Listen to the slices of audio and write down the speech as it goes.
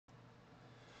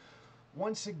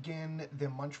Once again, the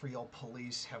Montreal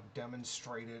police have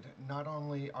demonstrated not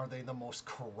only are they the most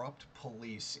corrupt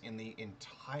police in the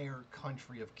entire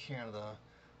country of Canada,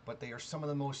 but they are some of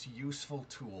the most useful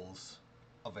tools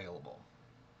available.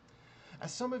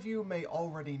 As some of you may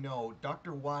already know,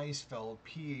 Dr. Weizfeld,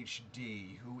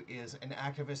 PhD, who is an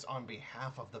activist on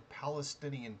behalf of the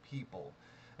Palestinian people,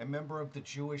 a member of the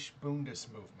Jewish Bundes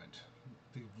movement,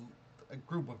 a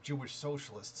group of Jewish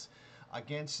socialists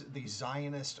against the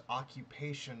Zionist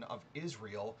occupation of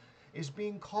Israel, is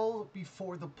being called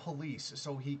before the police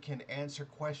so he can answer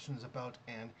questions about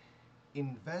an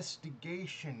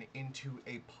investigation into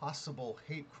a possible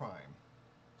hate crime.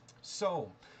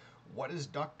 So, what is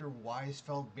Dr.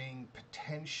 Weizfeld being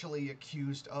potentially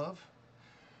accused of?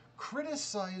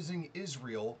 Criticizing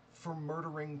Israel for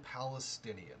murdering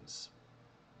Palestinians.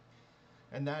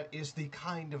 And that is the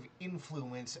kind of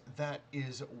influence that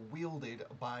is wielded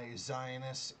by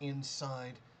Zionists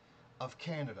inside of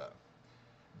Canada.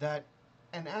 That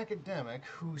an academic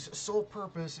whose sole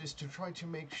purpose is to try to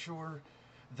make sure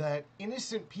that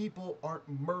innocent people aren't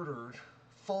murdered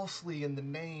falsely in the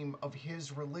name of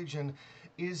his religion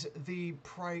is the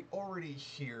priority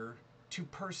here to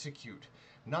persecute,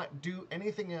 not do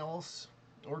anything else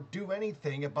or do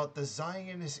anything about the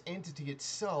Zionist entity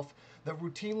itself that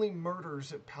routinely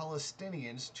murders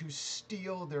Palestinians to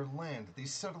steal their land, the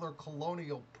settler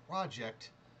colonial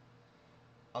project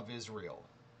of Israel.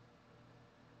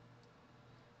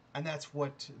 And that's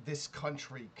what this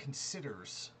country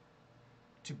considers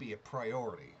to be a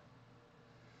priority.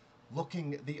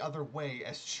 Looking the other way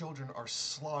as children are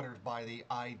slaughtered by the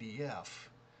IDF.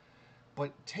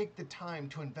 But take the time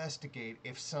to investigate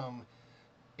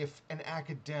if an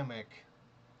academic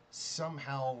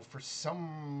somehow, for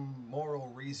some moral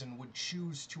reason, would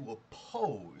choose to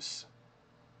oppose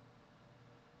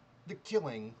the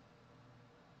killing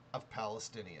of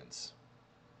Palestinians.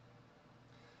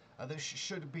 This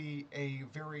should be a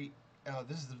very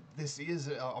this is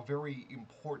a very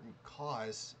important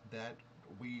cause that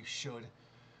we should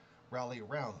rally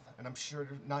around. And I'm sure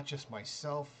not just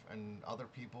myself and other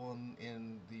people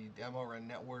in the MRN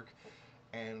network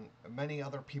and many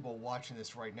other people watching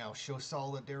this right now show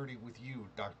solidarity with you,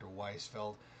 Dr.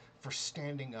 Weizfeld, for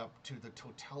standing up to the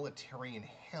totalitarian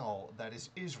hell that is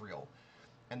Israel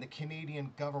and the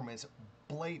Canadian government's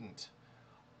blatant,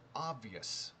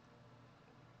 obvious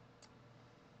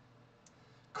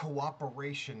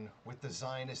cooperation with the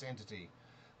Zionist entity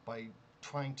by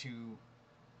trying to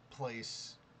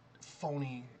place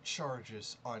phony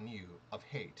charges on you of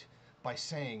hate by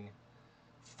saying,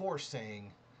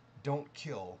 don't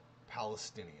kill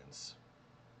Palestinians.